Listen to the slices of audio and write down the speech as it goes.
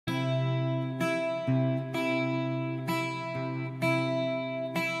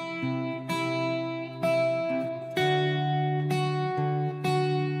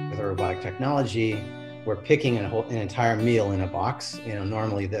technology, we're picking an entire meal in a box.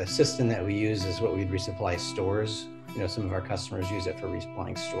 Normally the system that we use is what we'd resupply stores. Some of our customers use it for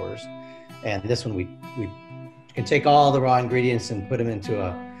resupplying stores. And this one, we can take all the raw ingredients and put them into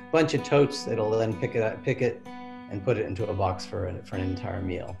a bunch of totes that'll then pick it and put it into a box for an entire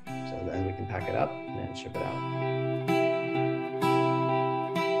meal. So then we can pack it up and then ship it out.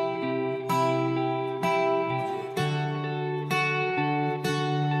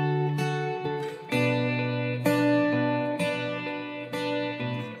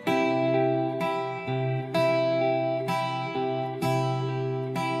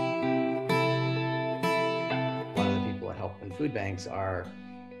 Food banks are,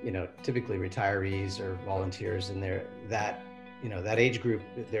 typically retirees or volunteers, and that age group,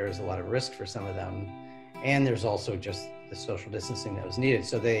 there's a lot of risk for some of them, and there's also just the social distancing that was needed.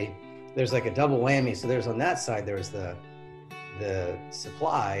 So there's like a double whammy. So there's on that side, there's the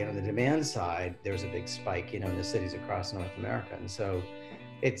supply, and on the demand side, there's a big spike, in the cities across North America. And so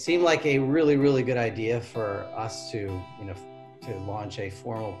it seemed like a really, really good idea for us to launch a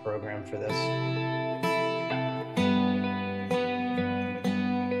formal program for this.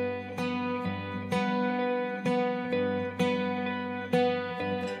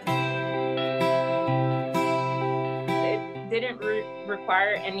 Didn't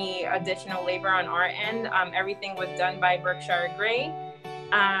require any additional labor on our end. Everything was done by Berkshire Grey.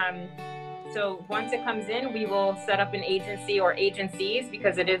 So once it comes in, we will set up an agency or agencies,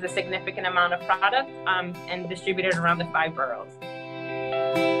 because it is a significant amount of product, and distribute it around the 5 boroughs.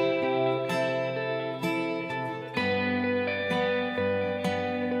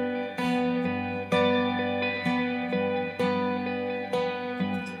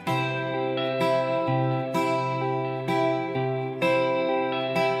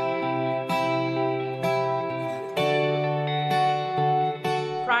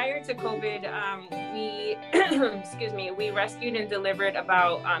 Prior to COVID, we rescued and delivered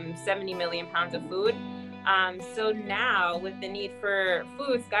about 70 million pounds of food. So now, with the need for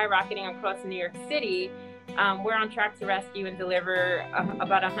food skyrocketing across New York City, we're on track to rescue and deliver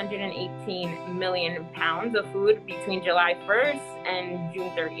about 118 million pounds of food between July 1st and June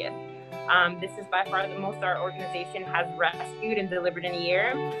 30th. This is by far the most our organization has rescued and delivered in a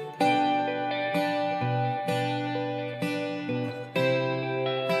year.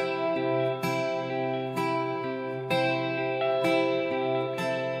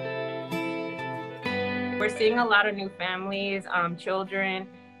 We're seeing a lot of new families, children,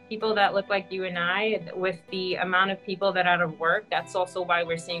 people that look like you and I. With the amount of people that are out of work, that's also why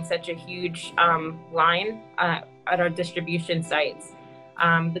we're seeing such a huge line at our distribution sites.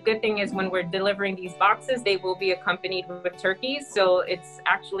 The good thing is when we're delivering these boxes, they will be accompanied with turkeys. So it's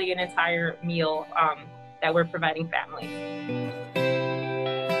actually an entire meal that we're providing families.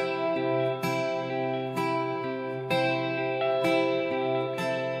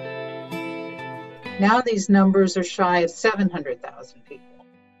 Now these numbers are shy of 700,000 people.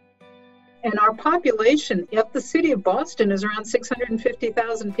 And our population at the city of Boston is around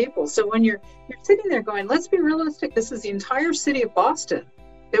 650,000 people. So when you're sitting there going, let's be realistic, this is the entire city of Boston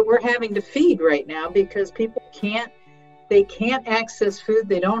that we're having to feed right now, because people can't access food.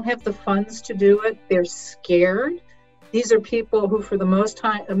 They don't have the funds to do it. They're scared. These are people who, for the most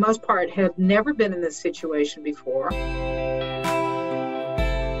part, have never been in this situation before.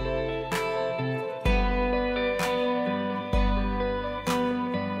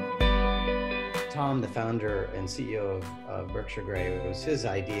 Tom, the founder and CEO of Berkshire Grey, it was his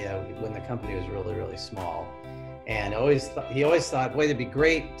idea when the company was really, really small. And he always thought, boy, it'd be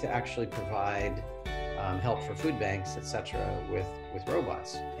great to actually provide help for food banks, et cetera, with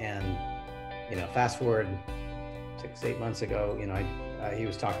robots. And, fast forward 6-8 months ago, he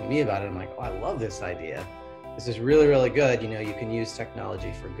was talking to me about it. I'm like, oh, I love this idea. This is really, really good. You can use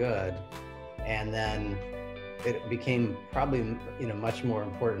technology for good. And then it became probably, much more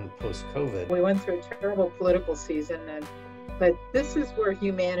important post-COVID. We went through a terrible political season, but this is where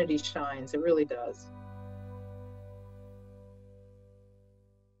humanity shines. It really does.